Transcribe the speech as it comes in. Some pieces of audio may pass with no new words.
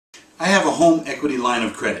I have a home equity line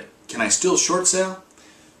of credit. Can I still short sale?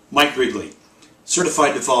 Mike Rigley,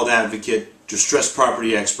 certified default advocate, distressed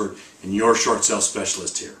property expert, and your short sale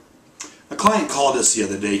specialist here. A client called us the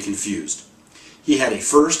other day confused. He had a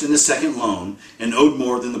first and a second loan and owed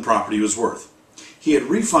more than the property was worth. He had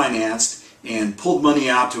refinanced and pulled money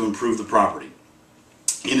out to improve the property.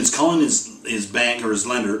 In his calling his bank or his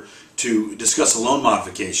lender to discuss a loan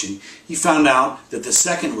modification, he found out that the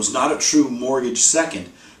second was not a true mortgage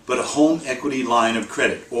second, but a home equity line of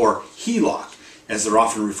credit, or HELOC, as they're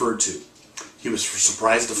often referred to. He was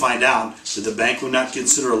surprised to find out that the bank would not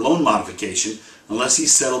consider a loan modification unless he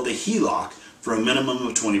settled the HELOC for a minimum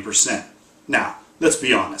of 20%. Now, let's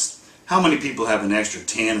be honest. How many people have an extra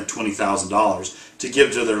 $10,000 or $20,000 to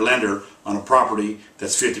give to their lender on a property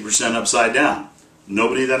that's 50% upside down?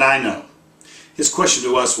 Nobody that I know. His question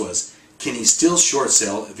to us was, can he still short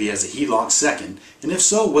sell if he has a HELOC second? And if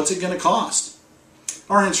so, what's it going to cost?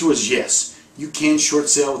 Our answer was yes. You can short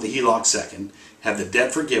sell with a HELOC second, have the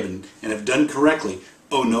debt forgiven, and if done correctly,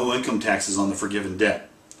 owe no income taxes on the forgiven debt.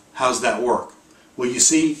 How's that work? Well, you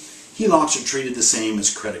see, HELOCs are treated the same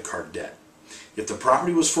as credit card debt. If the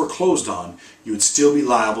property was foreclosed on, you would still be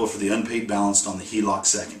liable for the unpaid balance on the HELOC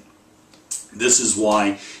second. This is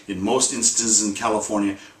why, in most instances in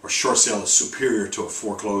California, a short sale is superior to a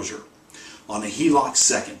foreclosure. On a HELOC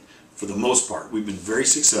second, for the most part, we've been very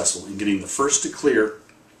successful in getting the first to clear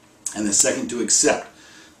and the second to accept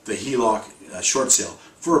the HELOC short sale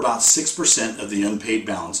for about 6% of the unpaid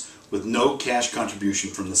balance with no cash contribution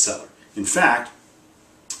from the seller. In fact,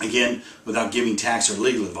 again, without giving tax or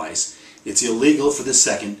legal advice, it's illegal for the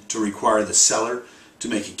second to require the seller to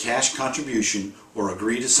make a cash contribution or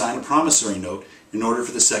agree to sign a promissory note in order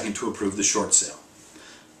for the second to approve the short sale.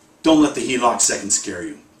 Don't let the HELOC second scare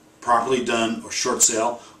you. Properly done or short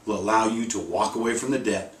sale will allow you to walk away from the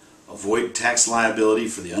debt, avoid tax liability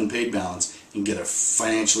for the unpaid balance, and get a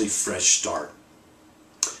financially fresh start.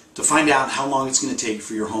 To find out how long it's going to take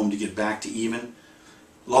for your home to get back to even,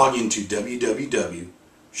 log into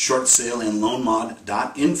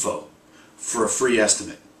www.shortsaleandloanmod.info for a free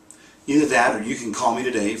estimate. Either that or you can call me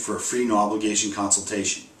today for a free no obligation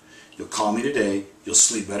consultation. You'll call me today, you'll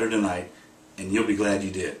sleep better tonight, and you'll be glad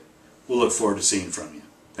you did. We'll look forward to seeing from you.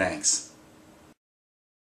 Thanks.